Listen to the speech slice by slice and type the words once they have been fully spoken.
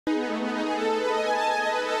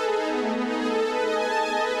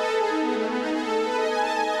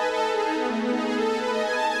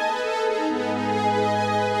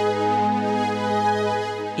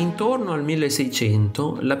Intorno al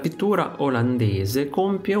 1600 la pittura olandese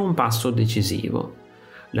compie un passo decisivo.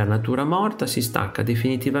 La natura morta si stacca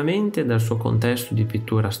definitivamente dal suo contesto di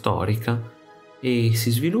pittura storica e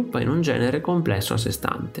si sviluppa in un genere complesso a sé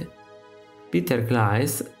stante. Pieter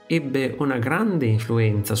Claesz ebbe una grande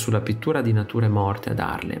influenza sulla pittura di nature morte ad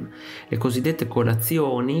Haarlem. Le cosiddette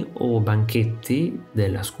colazioni o banchetti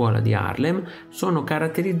della scuola di Haarlem sono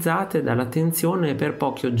caratterizzate dall'attenzione per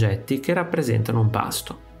pochi oggetti che rappresentano un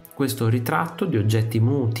pasto. Questo ritratto di oggetti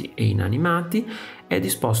muti e inanimati è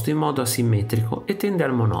disposto in modo asimmetrico e tende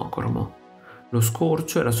al monocromo. Lo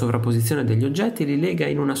scorcio e la sovrapposizione degli oggetti li lega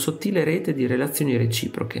in una sottile rete di relazioni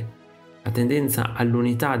reciproche. La tendenza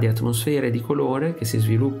all'unità di atmosfera e di colore, che si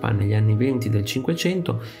sviluppa negli anni Venti del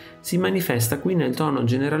Cinquecento, si manifesta qui nel tono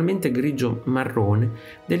generalmente grigio-marrone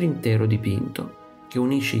dell'intero dipinto, che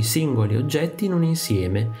unisce i singoli oggetti in un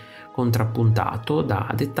insieme, contrappuntato da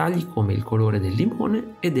dettagli come il colore del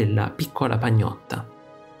limone e della piccola pagnotta.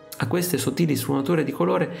 A queste sottili sfumature di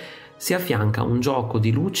colore si affianca un gioco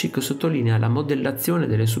di luci che sottolinea la modellazione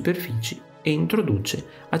delle superfici e introduce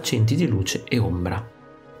accenti di luce e ombra.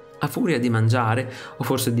 A furia di mangiare, o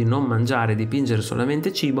forse di non mangiare e dipingere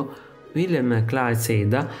solamente cibo, Willem Claesz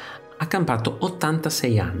Heda ha campato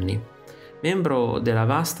 86 anni. Membro della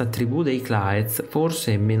vasta tribù dei Claesz,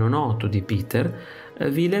 forse meno noto di Pieter,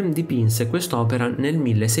 Willem dipinse quest'opera nel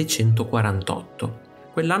 1648.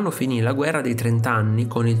 Quell'anno finì la guerra dei 30 anni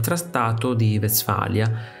con il Trattato di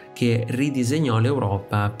Westfalia, che ridisegnò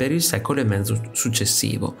l'Europa per il secolo e mezzo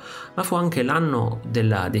successivo, ma fu anche l'anno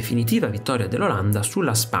della definitiva vittoria dell'Olanda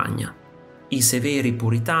sulla Spagna. I severi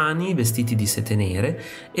puritani, vestiti di sete nere,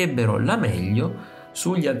 ebbero la meglio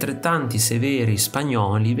sugli altrettanti severi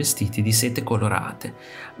spagnoli vestiti di sete colorate,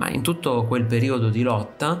 ma in tutto quel periodo di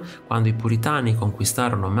lotta, quando i puritani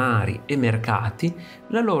conquistarono mari e mercati,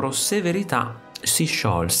 la loro severità si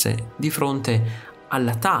sciolse di fronte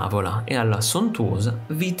alla tavola e alla sontuosa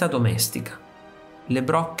vita domestica. Le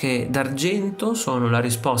brocche d'argento sono la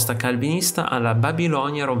risposta calvinista alla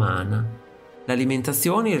Babilonia romana.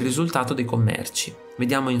 L'alimentazione è il risultato dei commerci.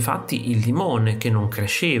 Vediamo infatti il limone che non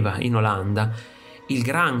cresceva in Olanda, il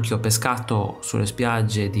granchio pescato sulle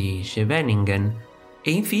spiagge di Scheveningen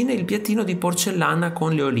e infine il piattino di porcellana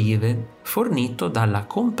con le olive fornito dalla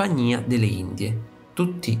Compagnia delle Indie.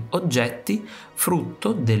 Tutti oggetti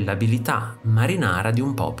frutto dell'abilità marinara di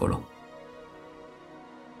un popolo.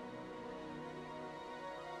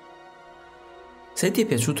 Se ti è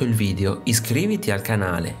piaciuto il video, iscriviti al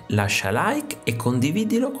canale, lascia like e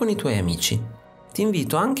condividilo con i tuoi amici. Ti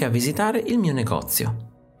invito anche a visitare il mio negozio.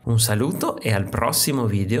 Un saluto e al prossimo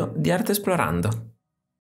video di Artesplorando.